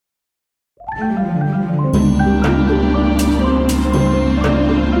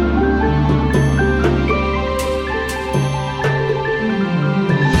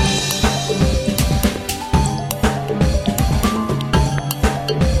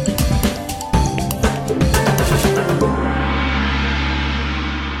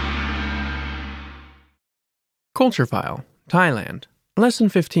Culture File, Thailand, Lesson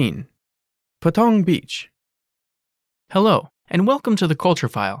 15, Patong Beach. Hello, and welcome to the Culture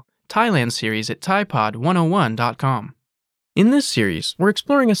File, Thailand series at ThaiPod101.com. In this series, we're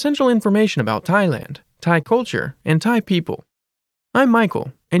exploring essential information about Thailand, Thai culture, and Thai people. I'm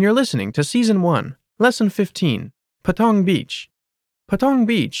Michael, and you're listening to Season 1, Lesson 15, Patong Beach. Patong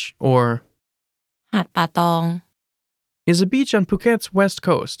Beach, or หาดป่าตอง is a beach on Phuket's west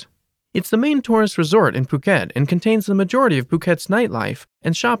coast. It's the main tourist resort in Phuket and contains the majority of Phuket's nightlife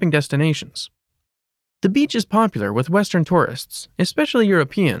and shopping destinations. The beach is popular with Western tourists, especially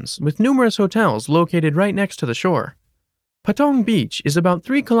Europeans, with numerous hotels located right next to the shore. Patong Beach is about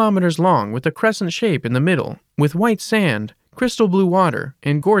 3 kilometers long with a crescent shape in the middle, with white sand, crystal blue water,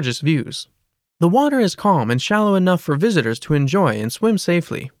 and gorgeous views. The water is calm and shallow enough for visitors to enjoy and swim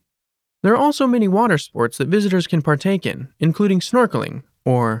safely. There are also many water sports that visitors can partake in, including snorkeling,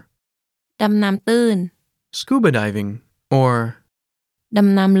 or ดำน้ำตื้น scuba diving, or ด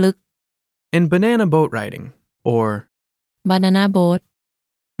ำน้ำลึก and banana boat riding, or banana boat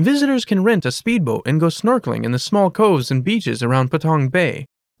visitors can rent a speedboat and go snorkeling in the small coves and beaches around Patong Bay,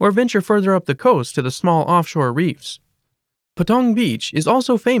 or venture further up the coast to the small offshore reefs. Patong Beach is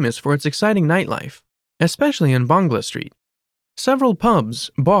also famous for its exciting nightlife, especially on Bangla Street. Several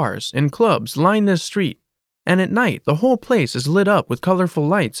pubs, bars, and clubs line this street, and at night the whole place is lit up with colorful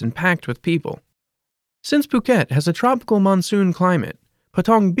lights and packed with people. Since Phuket has a tropical monsoon climate,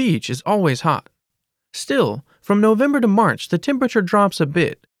 Patong Beach is always hot. Still, from November to March the temperature drops a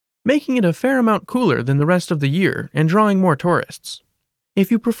bit, making it a fair amount cooler than the rest of the year and drawing more tourists. If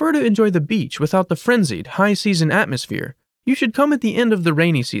you prefer to enjoy the beach without the frenzied, high-season atmosphere, you should come at the end of the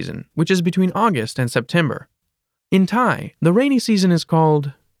rainy season, which is between August and September. In Thai, the rainy season is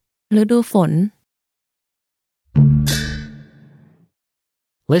called ฤดูฝน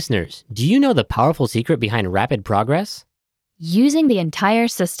Listeners, do you know the powerful secret behind rapid progress? Using the entire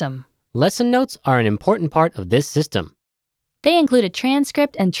system. Lesson notes are an important part of this system. They include a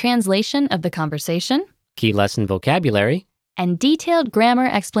transcript and translation of the conversation, Key lesson vocabulary, and detailed grammar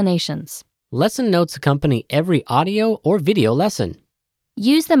explanations. lesson notes accompany every audio or video lesson.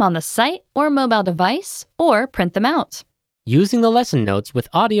 Use them on the site or mobile device, or print them out. Using the lesson notes with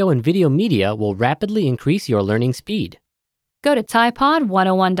audio and video media will rapidly increase your learning speed. Go to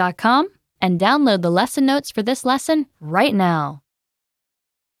ThaiPod101.com and download the lesson notes for this lesson right now.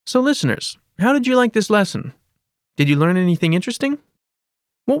 So listeners, how did you like this lesson? Did you learn anything interesting?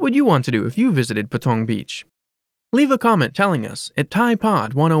 What would you want to do if you visited Patong Beach? Leave a comment telling us at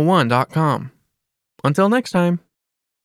ThaiPod101.com. Until next time.